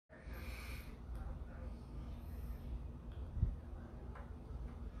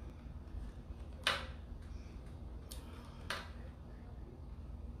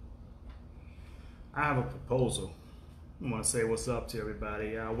I have a proposal. I want to say what's up to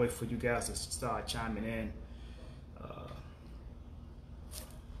everybody. I'll wait for you guys to start chiming in.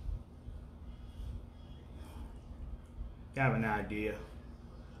 I have an idea.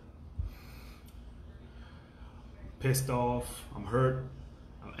 I'm pissed off, I'm hurt,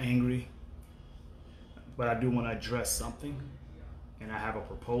 I'm angry, but I do want to address something, and I have a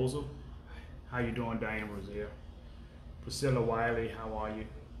proposal. How you doing, Diane Rosier? Priscilla Wiley, how are you?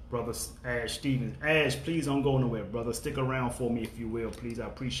 Brother Ash Stevens. Ash, please don't go nowhere, brother. Stick around for me if you will, please. I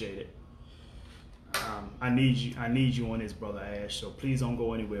appreciate it. I need you on this, brother Ash. So please don't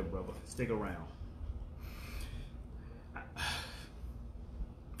go anywhere, brother. Stick around.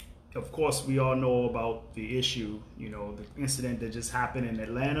 Of course, we all know about the issue, you know, the incident that just happened in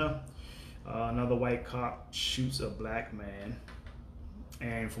Atlanta. Another white cop shoots a black man,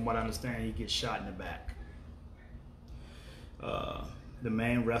 and from what I understand, he gets shot in the back. The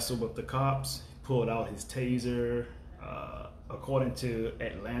man wrestled with the cops, pulled out his taser. According to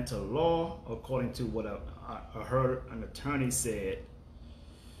Atlanta law, according to what I heard an attorney said,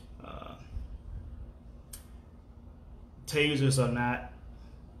 tasers are not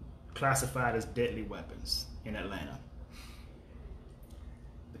classified as deadly weapons in Atlanta.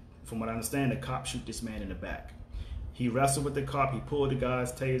 From what I understand, the cop shoot this man in the back. He wrestled with the cop, he pulled the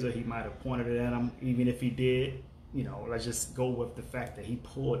guy's taser, he might have pointed it at him. Even if he did, you know, let's just go with the fact that he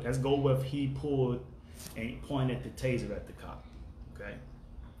pulled. Let's go with he pulled and pointed the taser at the cop, okay?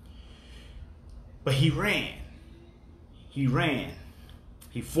 But he ran. He ran.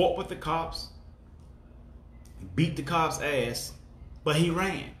 He fought with the cops, he beat the cop's ass, but he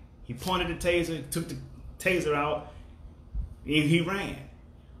ran. He pointed the taser, took the taser out, and he ran.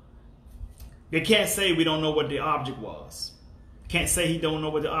 They can't say we don't know what the object was. Can't say he don't know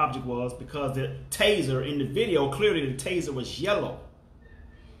what the object was because the taser in the video, clearly the taser was yellow.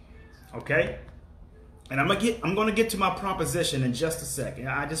 Okay? And I'm gonna get to my proposition in just a second.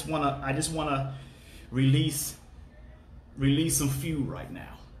 I just wanna release some fuel right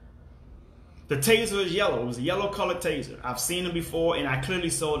now. The taser is yellow. It was a yellow colored taser. I've seen them before, and I clearly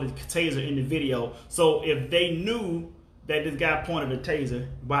saw the taser in the video. So if they knew that this guy pointed a taser,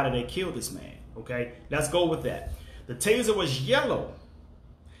 why did they kill this man? Okay, let's go with that. The taser was yellow,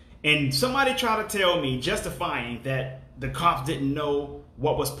 and somebody tried to tell me, justifying that the cops didn't know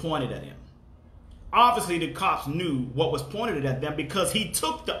what was pointed at him. Obviously, the cops knew what was pointed at them because he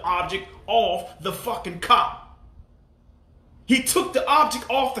took the object off the fucking cop. He took the object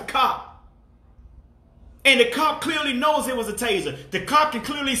off the cop. And the cop clearly knows it was a taser. The cop can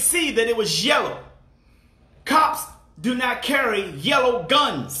clearly see that it was yellow. Cops do not carry yellow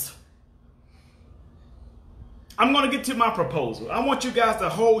guns. I'm going to get to my proposal. I want you guys to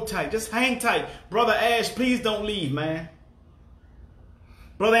hold tight. Just hang tight. Brother Ash, please don't leave, man.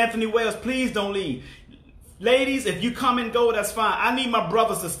 Brother Anthony Wells, please don't leave. Ladies, if you come and go, that's fine. I need my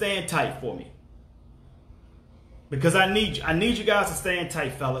brothers to stand tight for me. Because I need you guys to stand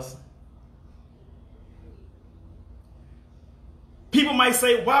tight, fellas. People might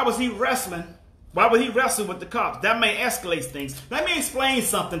say, why was he wrestling? Why would he wrestle with the cops? That may escalate things. Let me explain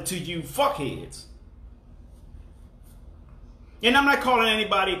something to you fuckheads. And I'm not calling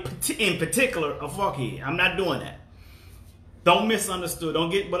anybody in particular a fuckhead. I'm not doing that. Don't misunderstood.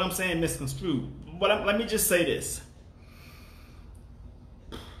 Don't get what I'm saying misconstrued. But let me just say this.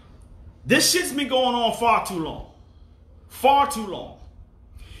 This shit's been going on far too long. Far too long.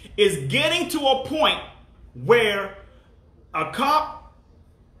 It's getting to a point where a cop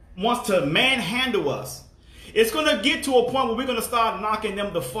wants to manhandle us. It's going to get to a point where we're going to start knocking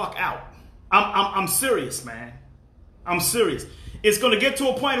them the fuck out. I'm serious, man. I'm serious. It's going to get to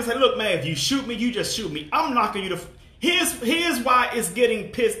a point and say, look, man, if you shoot me, you just shoot me. I'm knocking you to... Here's why it's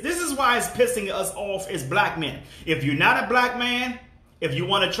getting pissed. This is why it's pissing us off as black men. If you're not a black man, if you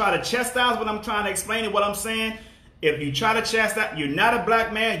want to try to chastise what I'm trying to explain and what I'm saying, if you try to chastise, you're not a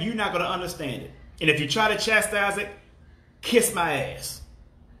black man, you're not going to understand it. And if you try to chastise it, kiss my ass.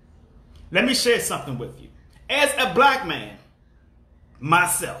 Let me share something with you. As a black man,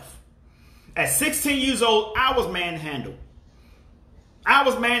 myself, at 16 years old, I was manhandled. I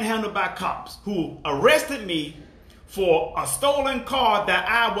was manhandled by cops who arrested me for a stolen car that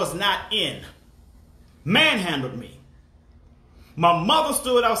I was not in. Manhandled me. My mother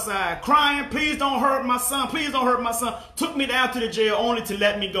stood outside crying, please don't hurt my son, please don't hurt my son. Took me down to the jail only to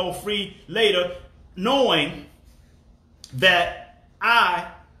let me go free later, knowing that I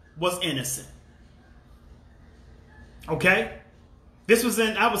was innocent. Okay?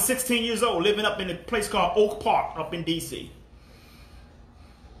 I was 16 years old, living up in a place called Oak Park up in DC.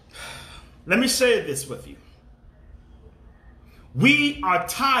 Let me share this with you. We are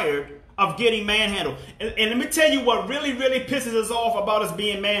tired of getting manhandled. And let me tell you what really, really pisses us off about us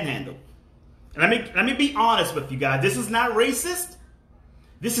being manhandled. Let me be honest with you guys. This is not racist.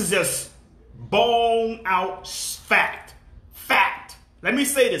 This is just bone out fact. Fact. Let me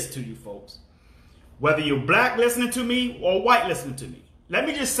say this to you folks. Whether you're black listening to me or white listening to me. Let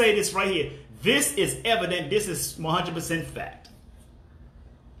me just say this right here. This is evident. This is 100% fact.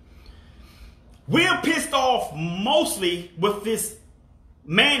 We're pissed off mostly with this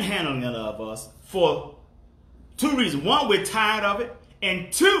manhandling of us for two reasons. One, we're tired of it.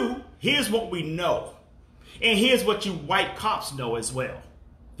 And two, here's what we know. And here's what you white cops know as well.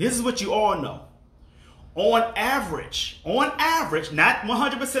 This is what you all know. On average, not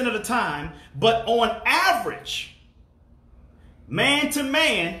 100% of the time, but on average, man to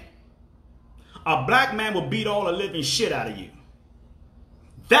man, a black man will beat all the living shit out of you.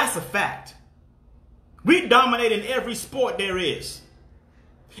 That's a fact. We dominate in every sport there is.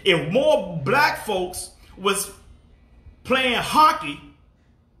 If more black folks was playing hockey,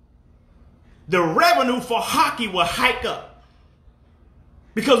 the revenue for hockey will hike up.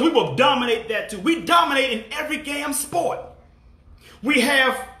 Because we will dominate that too. We dominate in every damn sport. We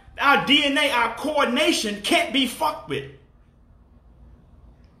have our DNA, our coordination can't be fucked with.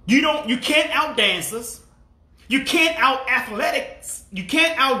 You can't outdance us. You can't out athletics. You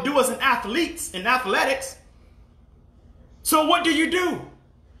can't outdo us in athletics. So what do?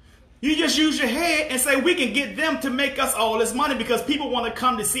 You just use your head and say we can get them to make us all this money because people want to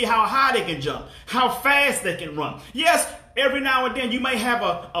come to see how high they can jump, how fast they can run. Yes, every now and then you may have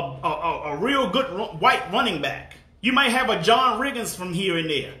a real good white running back. You might have a John Riggins from here and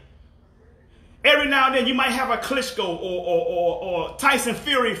there. Every now and then you might have a Klitschko or Tyson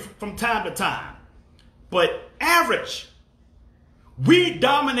Fury from time to time. But average, we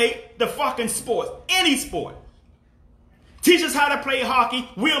dominate the fucking sports, any sport. Teach us how to play hockey.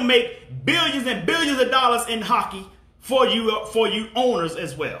 We'll make billions and billions of dollars in hockey for you owners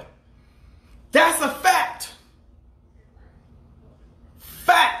as well. That's a fact.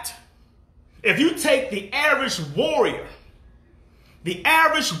 Fact. If you take the average warrior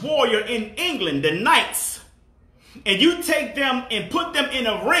in England, the Knights, and you take them and put them in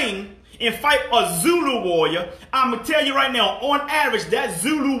a ring and fight a Zulu warrior, I'm going to tell you right now, on average, that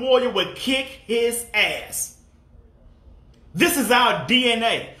Zulu warrior would kick his ass. This is our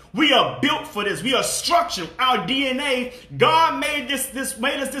DNA. We are built for this. We are structured. Our DNA, God made us this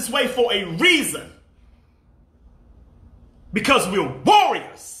way for a reason. Because we're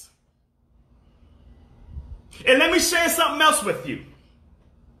warriors. And let me share something else with you.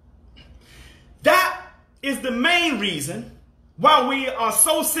 That is the main reason why we are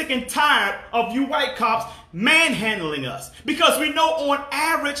so sick and tired of you white cops manhandling us. Because we know on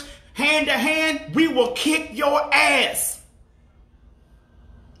average, hand to hand, we will kick your ass.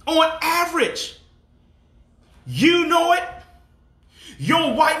 On average. You know it.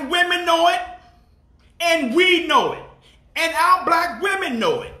 Your white women know it. And we know it. And our black women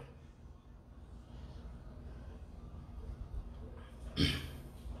know it.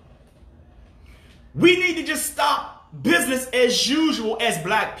 We need to just stop business as usual as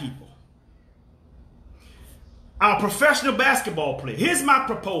black people. Our professional basketball player. Here's my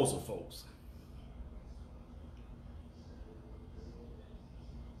proposal, folks.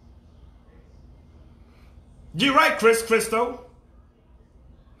 You're right, Christo.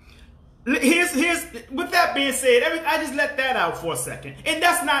 Here's with that being said, I just let that out for a second. And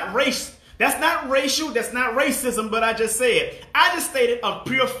that's not race. That's not racial. That's not racism, but I just said. I just stated a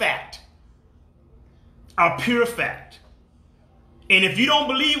pure fact. A pure fact. And if you don't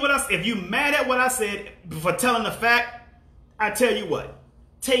believe what if you mad at what I said for telling the fact, I tell you what.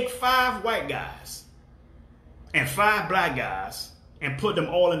 Take 5 white guys and 5 black guys and put them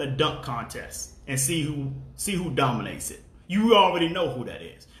all in a dunk contest. And see who dominates it. You already know who that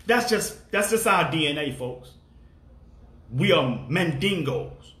is. That's just our DNA, folks. We are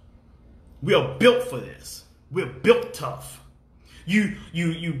mandingos. We are built for this. We're built tough. You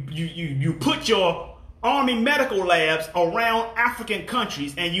put your army medical labs around African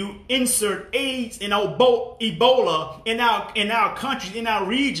countries and you insert AIDS and Ebola in our countries, in our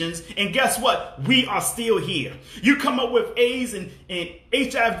regions, and guess what? We are still here. You come up with AIDS and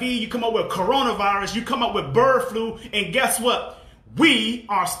HIV, you come up with coronavirus, you come up with bird flu, and guess what? We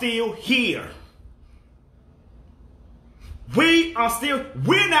are still here. We're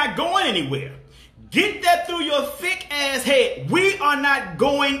not going anywhere. Get that through your thick ass head. We are not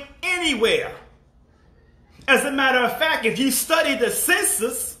going anywhere. As a matter of fact, if you study the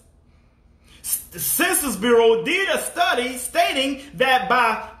Census Bureau did a study stating that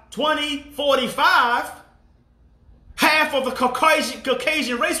by 2045, Half of the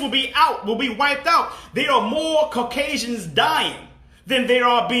Caucasian race will be wiped out. There are more Caucasians dying than there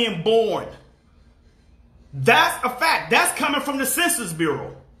are being born. That's a fact. That's coming from the Census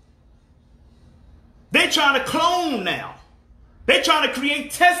Bureau. They're trying to clone now. They're trying to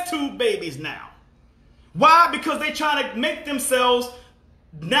create test tube babies now. Why? Because they're trying to make themselves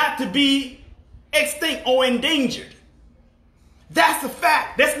not to be extinct or endangered. That's a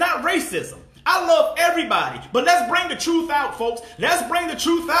fact. That's not racism. I love everybody, but let's bring the truth out, folks. Let's bring the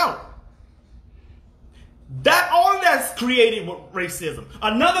truth out. That all of that's created with racism.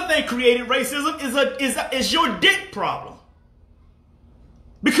 Another thing created racism is your dick problem.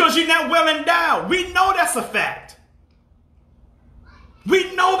 Because you're not well endowed. We know that's a fact.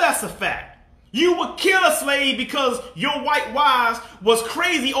 We know that's a fact. You would kill a slave because your white wives was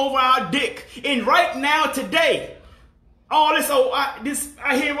crazy over our dick. And right now, today, all this,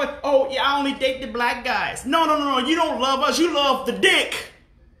 I hear what, yeah, I only date the black guys. No, you don't love us. You love the dick.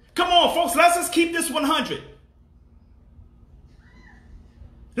 Come on, folks, let's just keep this 100.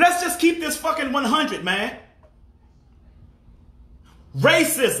 Let's just keep this fucking 100, man.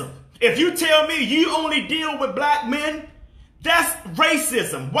 Racism. If you tell me you only deal with black men, that's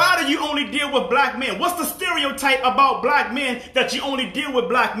racism. Why do you only deal with black men? What's the stereotype about black men that you only deal with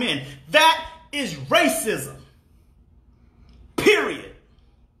black men? That is racism. Period.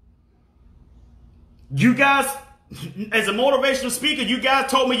 You guys, as a motivational speaker, you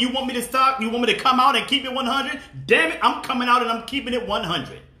guys told me you want me to stop, you want me to come out and keep it 100. Damn it, I'm coming out and I'm keeping it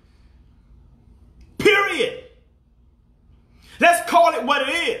 100. Period. Let's call it what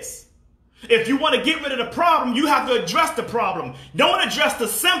it is. If you want to get rid of the problem, you have to address the problem. Don't address the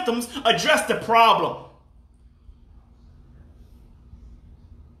symptoms, address the problem.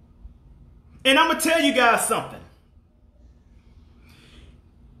 And I'm going to tell you guys something.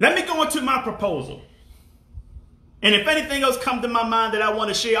 Let me go into my proposal. And if anything else comes to my mind that I want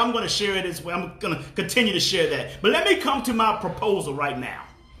to share, I'm going to share it as well. I'm going to continue to share that. But let me come to my proposal right now.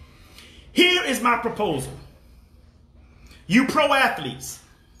 Here is my proposal. You pro athletes,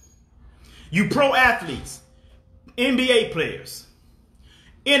 NBA players,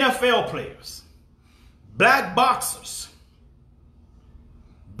 NFL players, black boxers,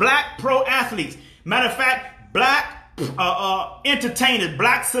 black pro athletes, matter of fact, black entertainers,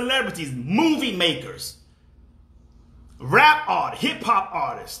 black celebrities, movie makers, rap artists, hip hop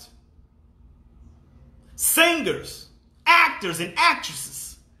artists, singers, actors and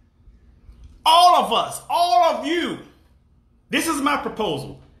actresses, all of us, all of you. This is my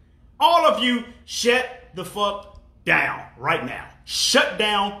proposal. All of you, shut the fuck down right now. Shut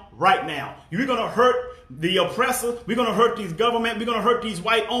down right now. You're going to hurt the oppressor. We're going to hurt these government. We're going to hurt these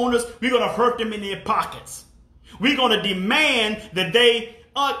white owners. We're going to hurt them in their pockets. We're going to demand that they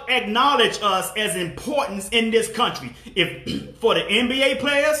acknowledge us as importance in this country. If for the NBA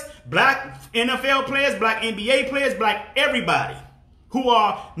players, black NFL players, black NBA players, black everybody who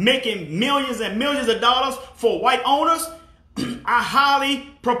are making millions and millions of dollars for white owners, I highly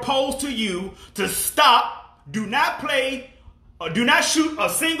propose to you to stop, do not play, or do not shoot a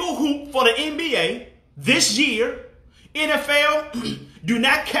single hoop for the NBA this year. NFL, do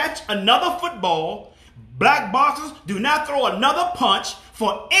not catch another football. Black boxers, do not throw another punch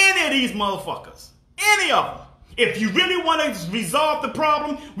for any of these motherfuckers. Any of them. If you really want to resolve the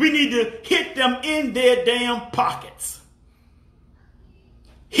problem, we need to hit them in their damn pockets.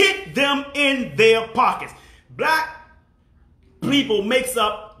 Hit them in their pockets. Black people makes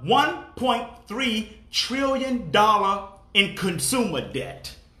up $1.3 trillion in consumer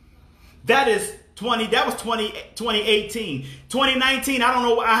debt. That was 2018. 2019, I don't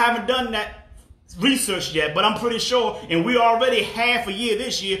know, I haven't done that research yet, but I'm pretty sure, and we're already half a year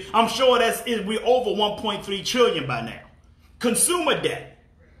this year, I'm sure we're over 1.3 trillion by now. Consumer debt.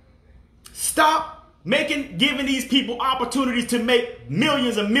 Stop giving these people opportunities to make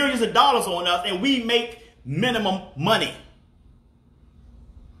millions and millions of dollars on us, and we make minimum money.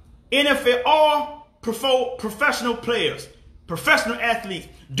 NFL, all professional players, professional athletes,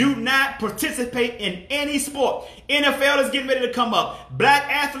 do not participate in any sport. NFL is getting ready to come up. Black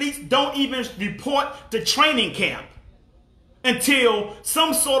athletes don't even report to training camp until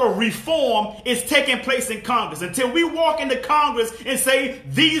some sort of reform is taking place in Congress. Until we walk into Congress and say,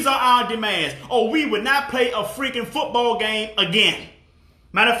 these are our demands, or we would not play a freaking football game again.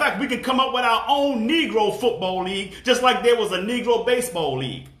 Matter of fact, we can come up with our own Negro football league, just like there was a Negro baseball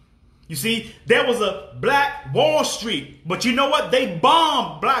league. You see, there was a Black Wall Street, but you know what? They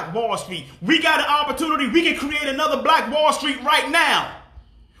bombed Black Wall Street. We got an opportunity. We can create another Black Wall Street right now.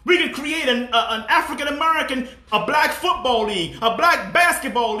 We can create an African-American, a black football league, a black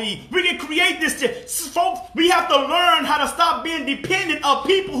basketball league. We can create this shit. Folks, we have to learn how to stop being dependent of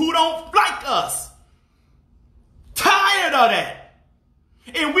people who don't like us. Tired of that.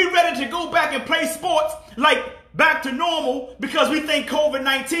 And we ready to go back and play sports like back to normal because we think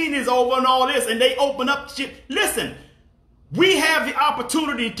COVID-19 is over and all this, and they open up shit. Listen, we have the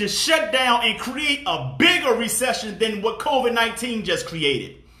opportunity to shut down and create a bigger recession than what COVID-19 just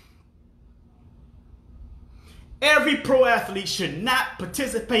created. Every pro athlete should not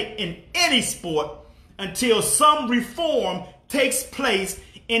participate in any sport until some reform takes place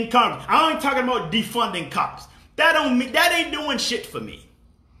in Congress. I ain't talking about defunding cops. That ain't doing shit for me.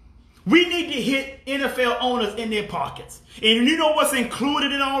 We need to hit NFL owners in their pockets. And you know what's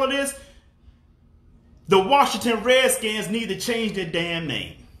included in all of this? The Washington Redskins need to change their damn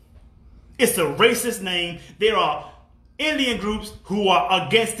name. It's a racist name. There are Indian groups who are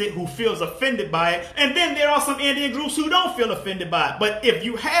against it, who feels offended by it. And then there are some Indian groups who don't feel offended by it. But if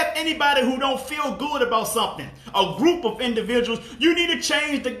you have anybody who don't feel good about something, a group of individuals, you need to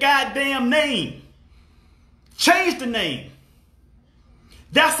change the goddamn name. Change the name.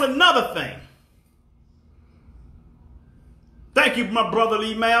 That's another thing. Thank you, my brother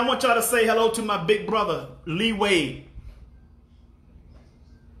Lee, man. I want y'all to say hello to my big brother, Lee Wade.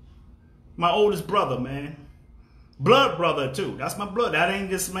 My oldest brother, man. Blood brother, too. That's my blood. That ain't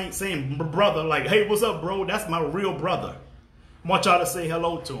just saying brother like, hey, what's up, bro? That's my real brother. I want y'all to say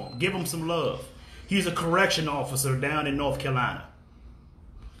hello to him. Give him some love. He's a correction officer down in North Carolina.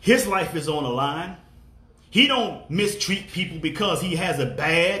 His life is on the line. He don't mistreat people because he has a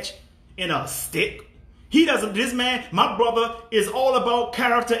badge and a stick. He doesn't. This man, my brother, is all about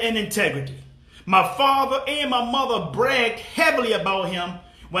character and integrity. My father and my mother bragged heavily about him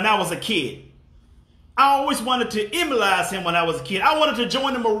when I was a kid. I always wanted to emulate him when I was a kid. I wanted to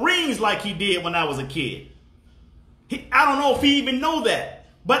join the Marines like he did when I was a kid. I don't know if he even know that,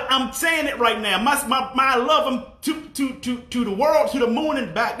 but I'm saying it right now. I love him to the world, to the moon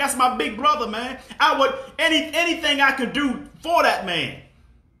and back. That's my big brother, man. I would anything I could do for that man.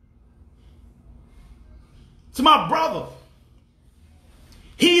 To my brother.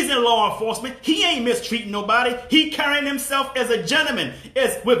 He's in law enforcement. He ain't mistreating nobody. He carrying himself as a gentleman,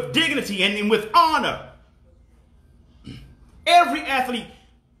 as with dignity and with honor. Every athlete,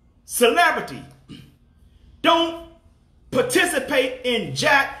 celebrity, don't participate in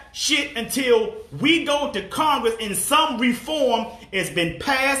jack shit until we go to Congress and some reform has been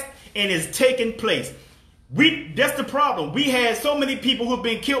passed and is taking place. That's the problem. We had so many people who have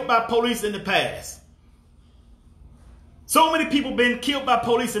been killed by police in the past. So many people been killed by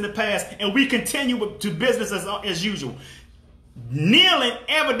police in the past, and we continue to business as usual.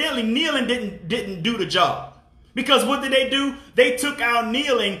 Evidently kneeling didn't do the job. Because what did they do? They took our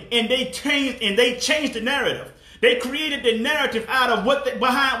kneeling and they changed the narrative. They created the narrative out of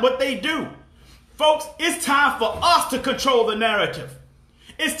behind what they do. Folks, it's time for us to control the narrative.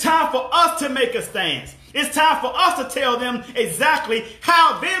 It's time for us to make a stance. It's time for us to tell them exactly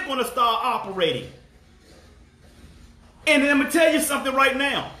how they're going to start operating. And I'm going to tell you something right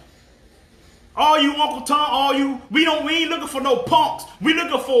now. All you Uncle Tom, we ain't looking for no punks. We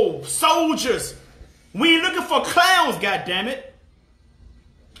looking for soldiers. We ain't looking for clowns, goddammit.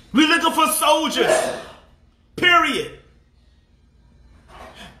 We looking for soldiers. Period.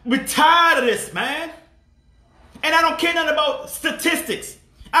 We're tired of this, man. And I don't care nothing about statistics.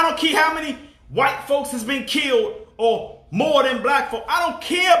 I don't care how many white folks has been killed or more than black folks. I don't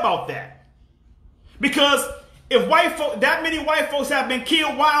care about that. Because if that many white folks have been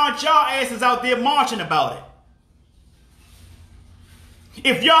killed, why aren't y'all asses out there marching about it?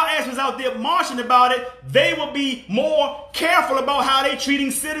 If y'all asses out there marching about it, they will be more careful about how they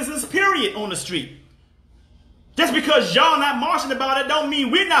treating citizens, period, on the street. Just because y'all not marching about it don't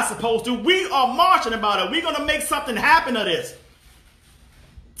mean we're not supposed to. We are marching about it. We're going to make something happen to this.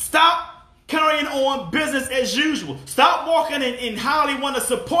 Stop carrying on business as usual. Stop walking in how they want to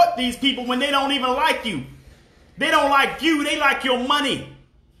support these people when they don't even like you. They don't like you. They like your money.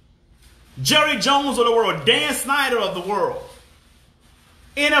 Jerry Jones of the world. Dan Snyder of the world.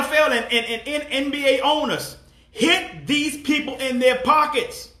 NFL and NBA owners. Hit these people in their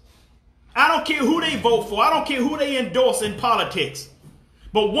pockets. I don't care who they vote for. I don't care who they endorse in politics.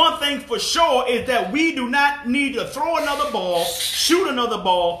 But one thing for sure is that we do not need to throw another ball, shoot another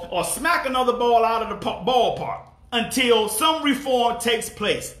ball, or smack another ball out of the ballpark until some reform takes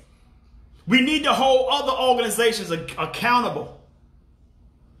place. We need to hold other organizations accountable.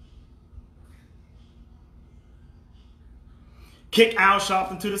 Kick Al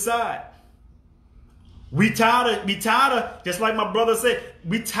Sharpton to the side. We tired of, just like my brother said,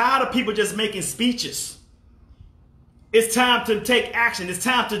 we tired of people just making speeches. It's time to take action. It's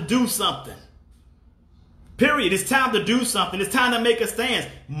time to do something. Period. It's time to do something. It's time to make a stand.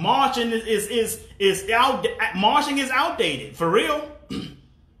 Marching marching is outdated, for real. And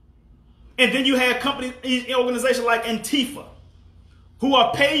then you have companies, organizations like Antifa, who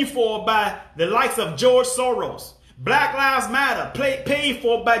are paid for by the likes of George Soros. Black Lives Matter, paid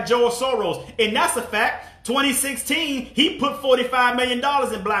for by George Soros. And that's a fact. 2016, he put $45 million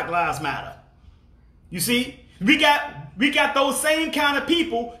in Black Lives Matter. You see, we got those same kind of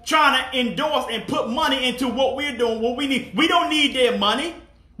people trying to endorse and put money into what we're doing, what we need. We don't need their money.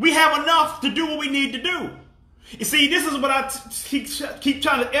 We have enough to do what we need to do. You see, this is what I keep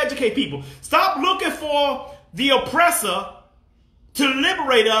trying to educate people. Stop looking for the oppressor to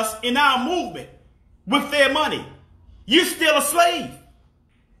liberate us in our movement with their money. You're still a slave.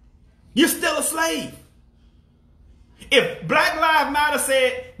 You're still a slave. If Black Lives Matter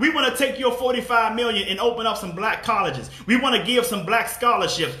said, we want to take your $45 million and open up some black colleges, we want to give some black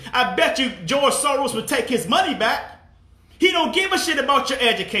scholarships, I bet you George Soros would take his money back. He don't give a shit about your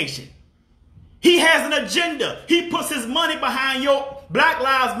education. He has an agenda. He puts his money behind your Black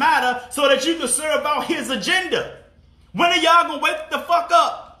Lives Matter so that you can serve out his agenda. When are y'all going to wake the fuck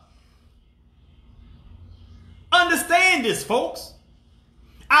up? Understand this, folks.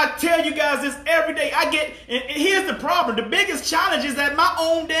 I tell you guys this every day. And here's the problem. The biggest challenge is that my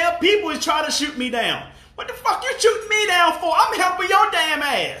own damn people is trying to shoot me down. What the fuck you shooting me down for? I'm helping your damn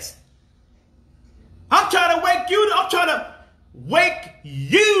ass. I'm trying to wake you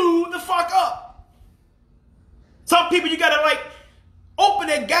the fuck up. Some people you gotta like open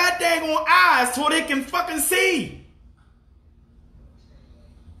their goddamn eyes so they can fucking see.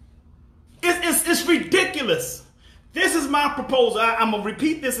 It's ridiculous. This is my proposal. I'm going to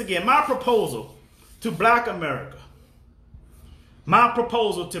repeat this again. My proposal to Black America. My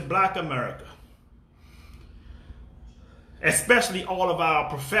proposal to Black America. Especially all of our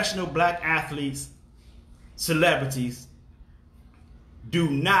professional black athletes, celebrities. Do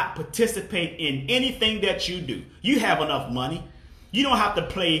not participate in anything that you do. You have enough money. You don't have to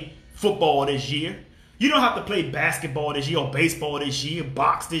play football this year. You don't have to play basketball this year or baseball this year,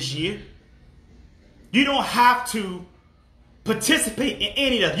 box this year. You don't have to participate in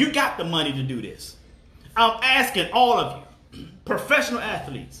any of that. You got the money to do this. I'm asking all of you, professional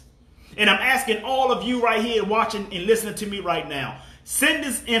athletes, and I'm asking all of you right here watching and listening to me right now, send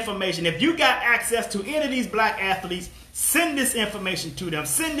this information. If you got access to any of these black athletes, send this information to them.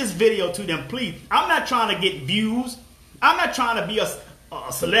 Send this video to them, please. I'm not trying to get views. I'm not trying to be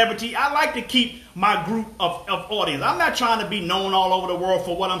a celebrity. I like to keep my group of audience. I'm not trying to be known all over the world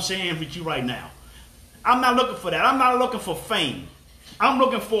for what I'm sharing with you right now. I'm not looking for that. I'm not looking for fame. I'm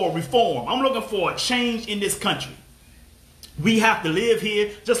looking for reform. I'm looking for a change in this country. We have to live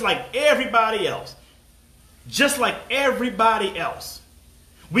here just like everybody else. Just like everybody else.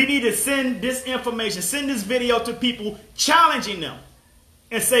 We need to send this information, send this video to people, challenging them.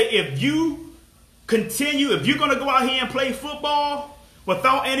 And say, if you continue, if you're going to go out here and play football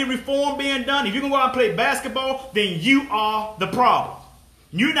without any reform being done, if you're going to go out and play basketball, then you are the problem.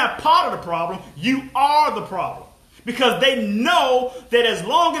 You're not part of the problem. You are the problem. Because they know that as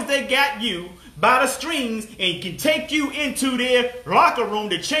long as they got you by the strings and can take you into their locker room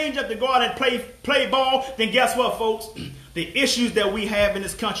to change up to go out and play ball, then guess what, folks? The issues that we have in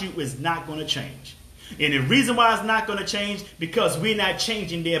this country is not going to change. And the reason why it's not going to change, because we're not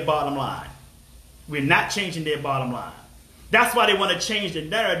changing their bottom line. We're not changing their bottom line. That's why they want to change the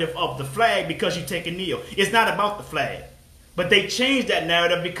narrative of the flag, because you take a kneel. It's not about the flag. But they changed that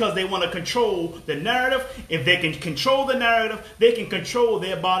narrative because they want to control the narrative. If they can control the narrative, they can control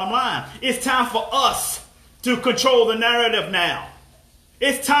their bottom line. It's time for us to control the narrative now.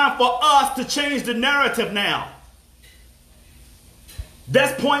 It's time for us to change the narrative now.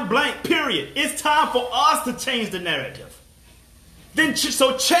 That's point blank, period. It's time for us to change the narrative.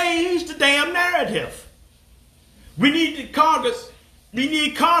 So change the damn narrative. We need Congress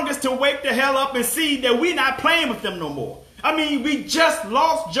to wake the hell up and see that we're not playing with them no more. I mean, we just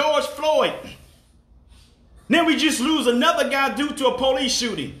lost George Floyd. Then we just lose another guy due to a police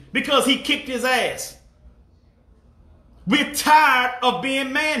shooting because he kicked his ass. We're tired of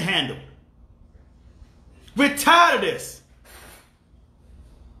being manhandled. We're tired of this.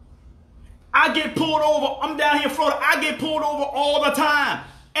 I get pulled over. I'm down here in Florida. I get pulled over all the time.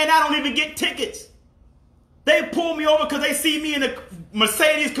 And I don't even get tickets. They pull me over because they see me in a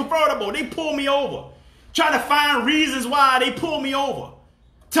Mercedes convertible. They pull me over. Trying to find reasons why they pull me over.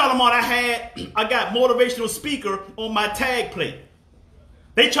 Tell them what I got motivational speaker on my tag plate.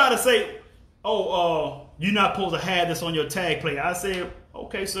 They try to say, oh, you're not supposed to have this on your tag plate. I said,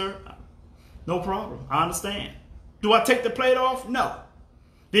 okay, sir, no problem. I understand. Do I take the plate off? No.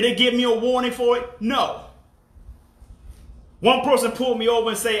 Did they give me a warning for it? No. One person pulled me over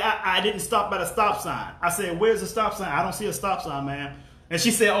and say, I didn't stop at a stop sign. I said, where's the stop sign? I don't see a stop sign, ma'am. And she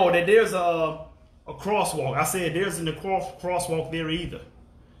said, oh, there's a crosswalk. I said, there isn't a crosswalk there either.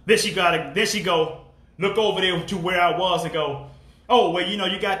 Then she go, look over there to where I was and go, oh, well, you know,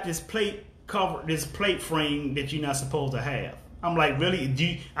 you got this plate cover, this plate frame that you're not supposed to have. I'm like,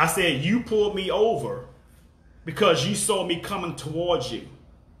 really? I said, you pulled me over because you saw me coming towards you,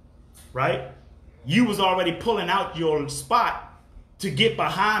 right? You was already pulling out your spot to get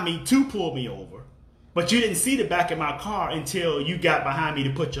behind me to pull me over, but you didn't see the back of my car until you got behind me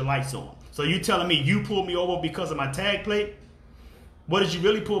to put your lights on. So you telling me you pulled me over because of my tag plate? What did you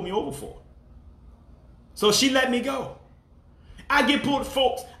really pull me over for? So she let me go. I get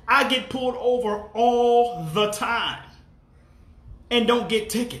pulled over all the time and don't get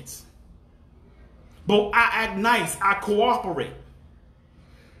tickets. But I act nice. I cooperate.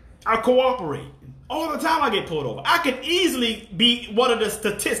 All the time I get pulled over. I could easily be one of the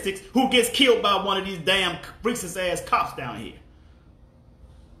statistics who gets killed by one of these damn racist ass cops down here.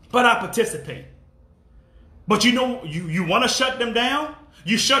 But I participate. But you know, you want to shut them down?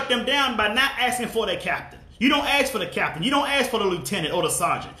 You shut them down by not asking for their captain. You don't ask for the captain. You don't ask for the lieutenant or the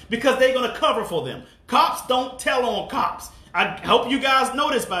sergeant because they're going to cover for them. Cops don't tell on cops. I hope you guys know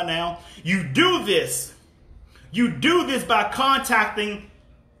this by now. You do this by contacting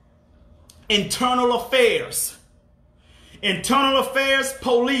internal affairs. Internal affairs,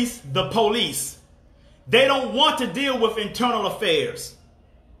 police, the police. They don't want to deal with internal affairs.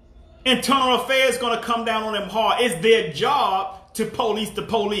 Internal affairs going to come down on them hard. It's their job to police the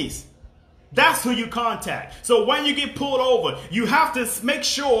police. That's who you contact. So when you get pulled over, you have to make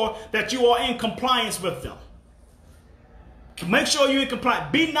sure that you are in compliance with them. Make sure you're in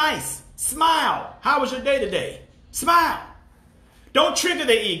compliance. Be nice. Smile. How was your day today? Smile. Don't trigger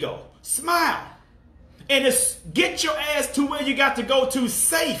their ego. Smile. And just get your ass to where you got to go to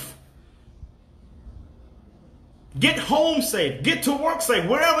safe. Get home safe. Get to work safe.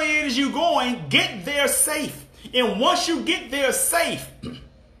 Wherever it is you're going, get there safe. And once you get there safe,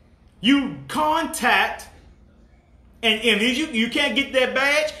 you contact, and if you can't get their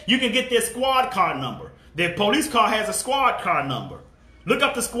badge, you can get their squad car number. Their police car has a squad car number. Look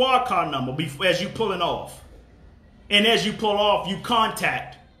up the squad car number as you pulling off. And as you pull off, you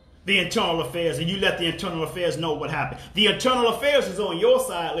contact the internal affairs and you let the internal affairs know what happened. The internal affairs is on your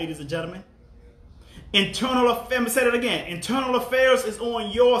side, ladies and gentlemen. Internal affairs, let me say that again. Internal affairs is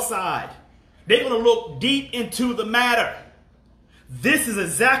on your side. They're going to look deep into the matter. This is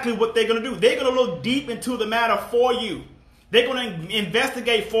exactly what they're going to do. They're going to look deep into the matter for you. They're going to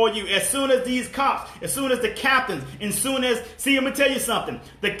investigate for you as soon as these cops, as soon as the captains, as soon as, see, let me tell you something.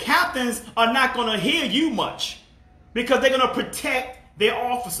 The captains are not going to hear you much because they're going to protect their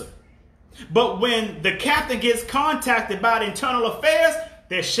officer. But when the captain gets contacted by the internal affairs,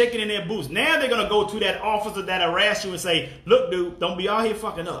 they're shaking in their boots. Now they're going to go to that officer that harassed you and say, look, dude, don't be out here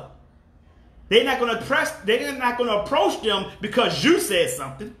fucking up. They're not going to approach them because you said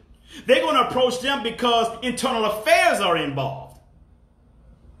something. They're going to approach them because internal affairs are involved.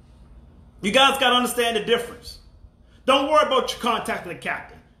 You guys got to understand the difference. Don't worry about you contacting the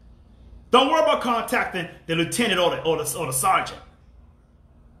captain. Don't worry about contacting the lieutenant or the sergeant.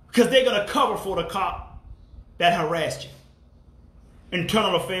 Because they're going to cover for the cop that harassed you.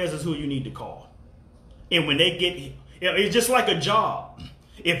 Internal affairs is who you need to call. And when they get, it's just like a job.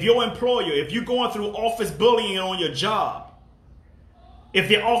 If your employer, if you're going through office bullying on your job, if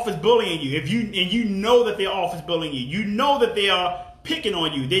they're office bullying you, you know that they're office bullying you, you know that they are picking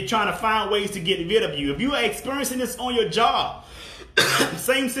on you, they're trying to find ways to get rid of you. If you are experiencing this on your job,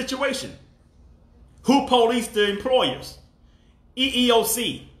 same situation. Who police the employers?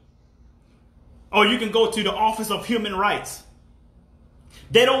 EEOC. Or you can go to the Office of Human Rights.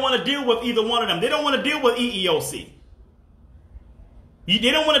 They don't want to deal with either one of them. They don't want to deal with EEOC.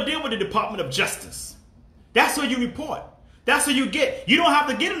 They don't want to deal with the Department of Justice. That's who you report. That's who you get. You don't have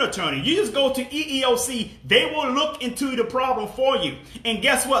to get an attorney. You just go to EEOC. They will look into the problem for you. And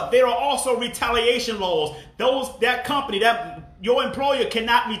guess what? There are also retaliation laws. That company, that your employer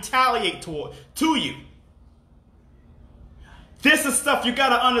cannot retaliate to you. This is stuff you got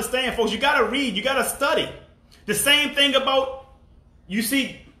to understand, folks. You got to read. You got to study. The same thing about, you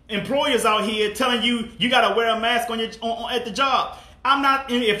see employers out here telling you you got to wear a mask at the job. I'm not,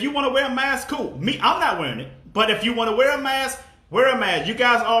 if you want to wear a mask, cool. I'm not wearing it. But if you want to wear a mask, Wear a mask. You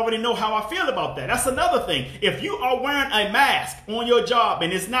guys already know how I feel about that. That's another thing. If you are wearing a mask on your job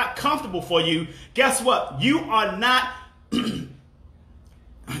and it's not comfortable for you, guess what? You are not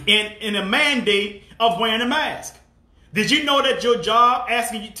in a mandate of wearing a mask. Did you know that your job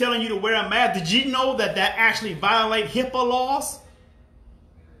telling you to wear a mask, did you know that actually violate HIPAA laws?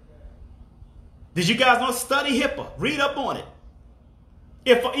 Did you guys not study HIPAA? Read up on it.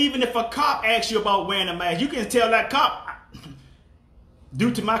 Even if a cop asks you about wearing a mask, you can tell that cop,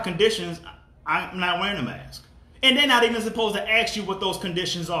 due to my conditions, I'm not wearing a mask. And they're not even supposed to ask you what those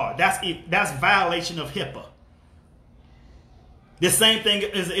conditions are. That's violation of HIPAA. The same thing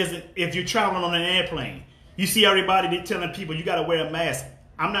is if you're traveling on an airplane. You see everybody telling people you got to wear a mask.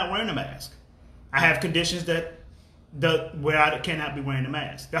 I'm not wearing a mask. I have conditions where I cannot be wearing a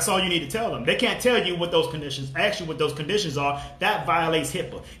mask. That's all you need to tell them. They can't tell you what those conditions, ask you what those conditions are. That violates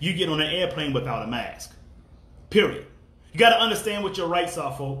HIPAA. You get on an airplane without a mask. Period. You got to understand what your rights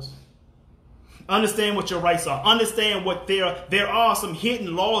are, folks. Understand what your rights are. Understand what there are some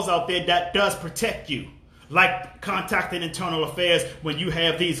hidden laws out there that does protect you. Like contacting internal affairs when you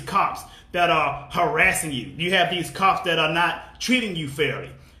have these cops that are harassing you. You have these cops that are not treating you fairly.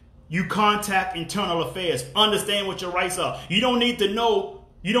 You contact internal affairs. Understand what your rights are. You don't need to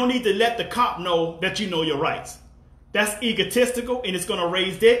let the cop know that you know your rights. That's egotistical, and it's going to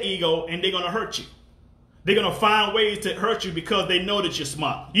raise their ego, and they're going to hurt you. They're going to find ways to hurt you because they know that you're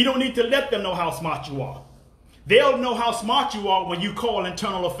smart. You don't need to let them know how smart you are. They'll know how smart you are when you call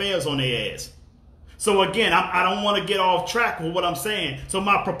internal affairs on their ass. So again, I don't want to get off track with what I'm saying. So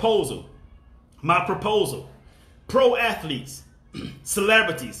my proposal, pro athletes,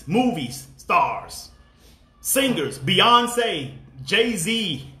 celebrities, movies, stars, singers, Beyonce,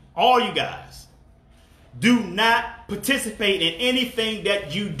 Jay-Z, all you guys, do not participate in anything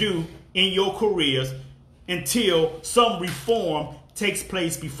that you do in your careers until some reform takes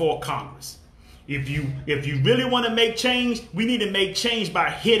place before Congress. If you really want to make change, we need to make change by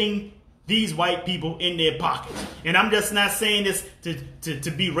hitting these white people in their pockets. And I'm just not saying this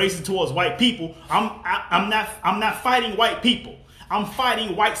to be racist towards white people. I'm not fighting white people. I'm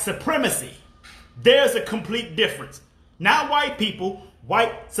fighting white supremacy. There's a complete difference. Not white people,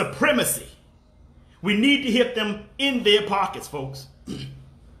 white supremacy. We need to hit them in their pockets, folks.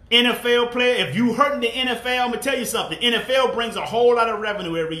 NFL player, if you hurting the NFL, I'm going to tell you something. NFL brings a whole lot of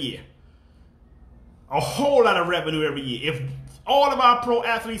revenue every year. A whole lot of revenue every year. If all of our pro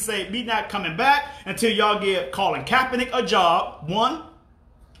athletes say, we not coming back until y'all get Colin Kaepernick a job, 1,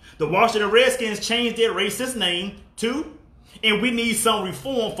 the Washington Redskins changed their racist name, 2, and we need some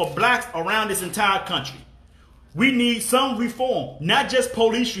reform for blacks around this entire country. We need some reform, not just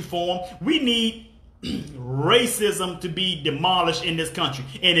police reform. We need racism to be demolished in this country.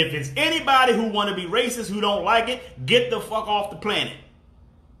 And if it's anybody who want to be racist, who don't like it, get the fuck off the planet.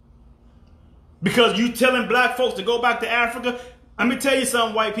 Because you telling black folks to go back to Africa, let me tell you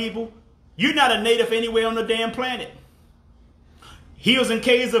something, white people. You're not a native anywhere on the damn planet. Hills and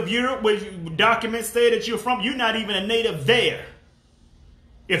caves of Europe, where documents say that you're from, you're not even a native there.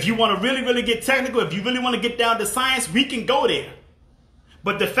 If you want to really, really get technical, if you really want to get down to science, we can go there.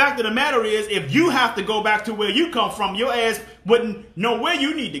 But the fact of the matter is, if you have to go back to where you come from, your ass wouldn't know where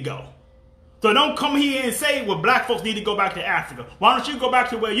you need to go. So don't come here and say, well, black folks need to go back to Africa. Why don't you go back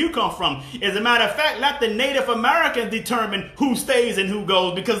to where you come from? As a matter of fact, let the Native Americans determine who stays and who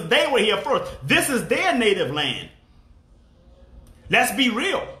goes, because they were here first. This is their native land. Let's be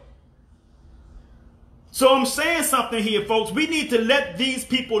real. So I'm saying something here, folks. We need to let these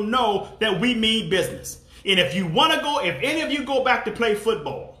people know that we mean business. And if you want to go, if any of you go back to play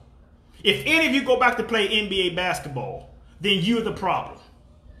football, if any of you go back to play NBA basketball, then you're the problem.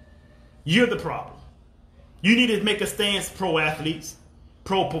 You're the problem. You need to make a stance, pro athletes,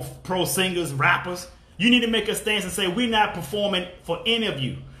 pro singers, rappers. You need to make a stance and say, we're not performing for any of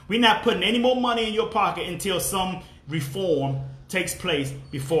you. We're not putting any more money in your pocket until some reform takes place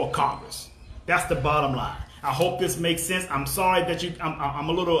before Congress. That's the bottom line. I hope this makes sense. I'm sorry that I'm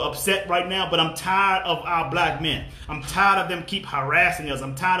a little upset right now, but I'm tired of our black men. I'm tired of them keep harassing us.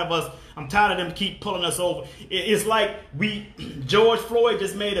 I'm tired of them keep pulling us over. It's like George Floyd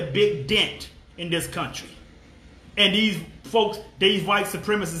just made a big dent in this country. And these folks, these white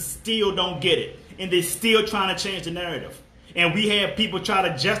supremacists still don't get it. And they're still trying to change the narrative. And we have people try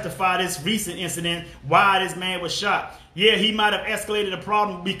to justify this recent incident, why this man was shot. Yeah, he might have escalated the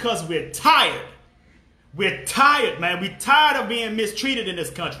problem because we're tired. We're tired, man. We're tired of being mistreated in this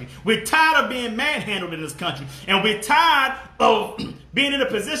country. We're tired of being manhandled in this country. And we're tired of being in a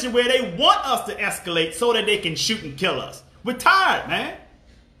position where they want us to escalate so that they can shoot and kill us. We're tired, man.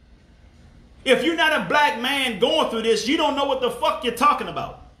 If you're not a black man going through this, you don't know what the fuck you're talking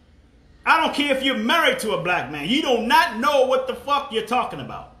about. I don't care if you're married to a black man. You do not know what the fuck you're talking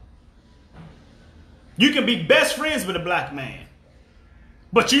about. You can be best friends with a black man,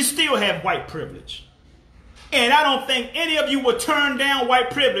 but you still have white privilege. And I don't think any of you will turn down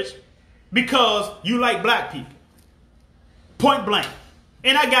white privilege because you like black people. Point blank.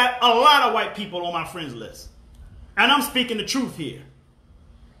 And I got a lot of white people on my friends list. And I'm speaking the truth here.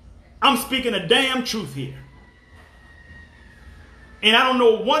 I'm speaking the damn truth here. And I don't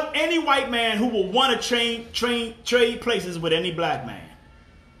know any white man who will want to trade places with any black man.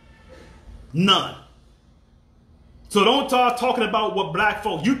 None. So don't start talking about what black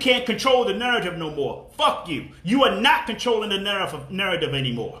folks, you can't control the narrative no more. Fuck you. You are not controlling the narrative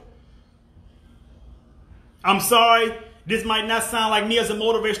anymore. I'm sorry, this might not sound like me as a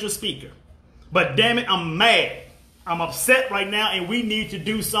motivational speaker, but damn it, I'm mad. I'm upset right now, and we need to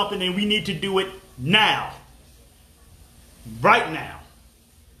do something, and we need to do it now. Right now.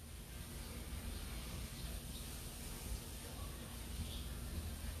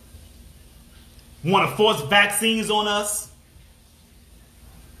 You want to force vaccines on us?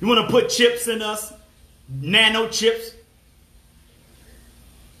 You want to put chips in us? Nano chips?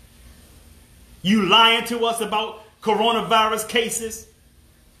 You lying to us about coronavirus cases?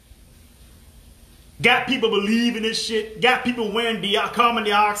 Got people believing this shit? Got people wearing carbon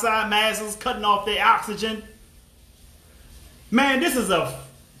dioxide masks, cutting off their oxygen? Man, this is a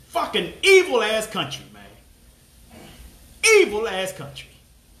fucking evil ass country, man. Evil ass country.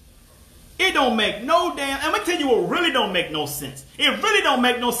 It don't make no damn. I'm gonna tell you what really don't make no sense. It really don't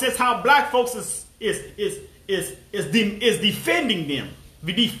make no sense how black folks is defending them,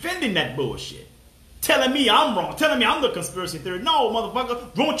 defending that bullshit, telling me I'm wrong, telling me I'm the conspiracy theory. No,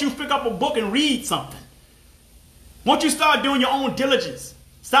 motherfucker, won't you pick up a book and read something? Won't you start doing your own diligence?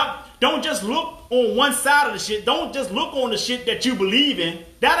 Stop. Don't just look on one side of the shit. Don't just look on the shit that you believe in.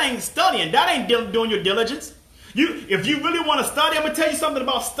 That ain't studying. That ain't doing your diligence. If you really want to study, I'm going to tell you something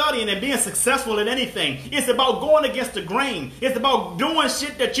about studying and being successful in anything. It's about going against the grain. It's about doing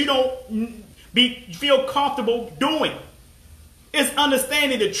shit that you don't feel comfortable doing. It's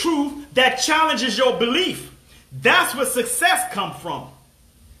understanding the truth that challenges your belief. That's where success comes from.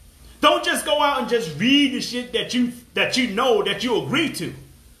 Don't just go out and just read the shit that you know that you agree to.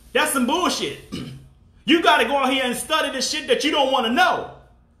 That's some bullshit. You got to go out here and study the shit that you don't want to know.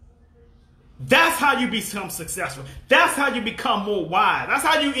 That's how you become successful. That's how you become more wise. That's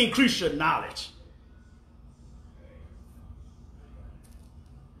how you increase your knowledge.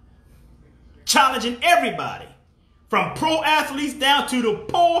 Challenging everybody, from pro athletes down to the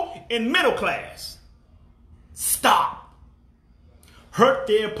poor and middle class. Stop. Hurt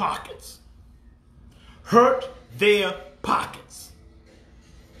their pockets. Hurt their pockets.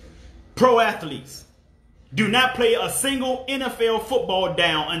 Pro athletes. Do not play a single NFL football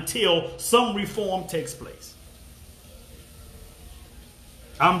down until some reform takes place.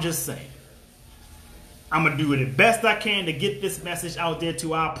 I'm just saying. I'm going to do the best I can to get this message out there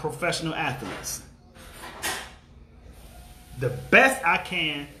to our professional athletes. The best I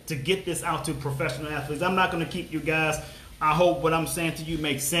can to get this out to professional athletes. I'm not going to keep you guys. I hope what I'm saying to you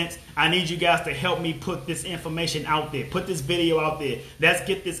makes sense. I need you guys to help me put this information out there. Put this video out there. Let's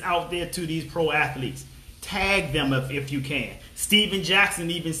get this out there to these pro athletes. Tag them if you can. Steven Jackson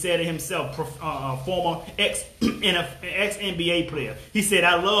even said it himself, former ex-NBA player. He said,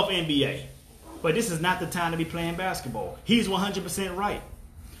 I love NBA, but this is not the time to be playing basketball. He's 100% right.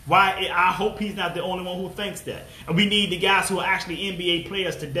 Why? I hope he's not the only one who thinks that. And we need the guys who are actually NBA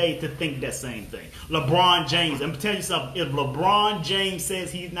players today to think that same thing. LeBron James. I'm going to tell you something. If LeBron James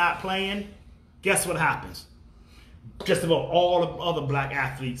says he's not playing, guess what happens? Just about all the other black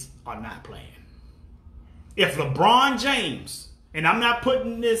athletes are not playing. If LeBron James, and I'm not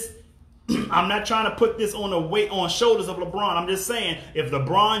putting this, I'm not trying to put this on the weight on shoulders of LeBron. I'm just saying, if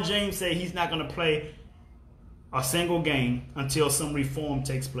LeBron James say he's not going to play a single game until some reform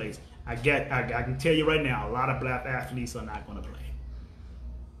takes place, I can tell you right now, a lot of black athletes are not going to play.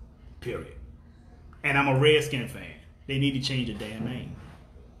 Period. And I'm a Redskin fan. They need to change the damn name.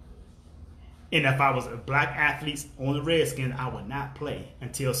 And if I was a black athlete on the Redskins, I would not play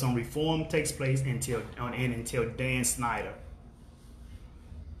until some reform takes place, until Dan Snyder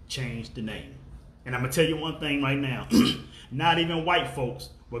changed the name. And I'm going to tell you one thing right now. Not even white folks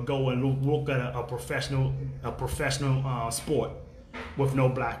will go and look at a professional sport with no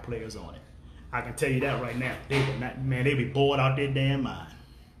black players on it. I can tell you that right now. They will not, man, they be bored out their damn mind.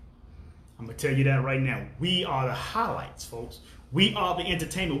 I'm going to tell you that right now. We are the highlights, folks. We are the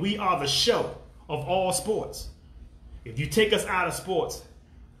entertainment. We are the show of all sports. If you take us out of sports,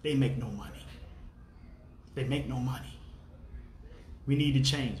 they make no money. They make no money. We need to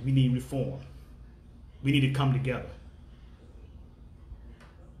change. We need reform. We need to come together.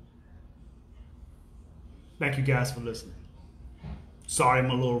 Thank you guys for listening. Sorry I'm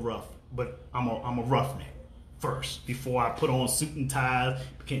a little rough, but I'm a roughneck first. Before I put on suit and ties,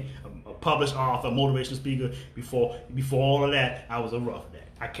 became a published author, motivational speaker. Before all of that, I was a roughneck.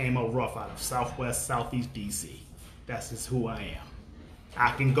 I came up rough out of Southwest, Southeast DC. That's just who I am.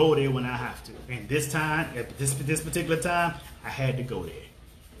 I can go there when I have to. And this time, at this particular time, I had to go there.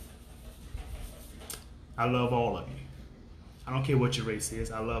 I love all of you. I don't care what your race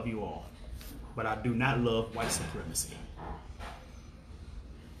is. I love you all. But I do not love white supremacy.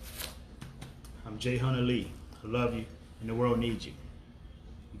 I'm J. Hunter Lee. I love you, and the world needs you.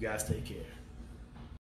 You guys take care.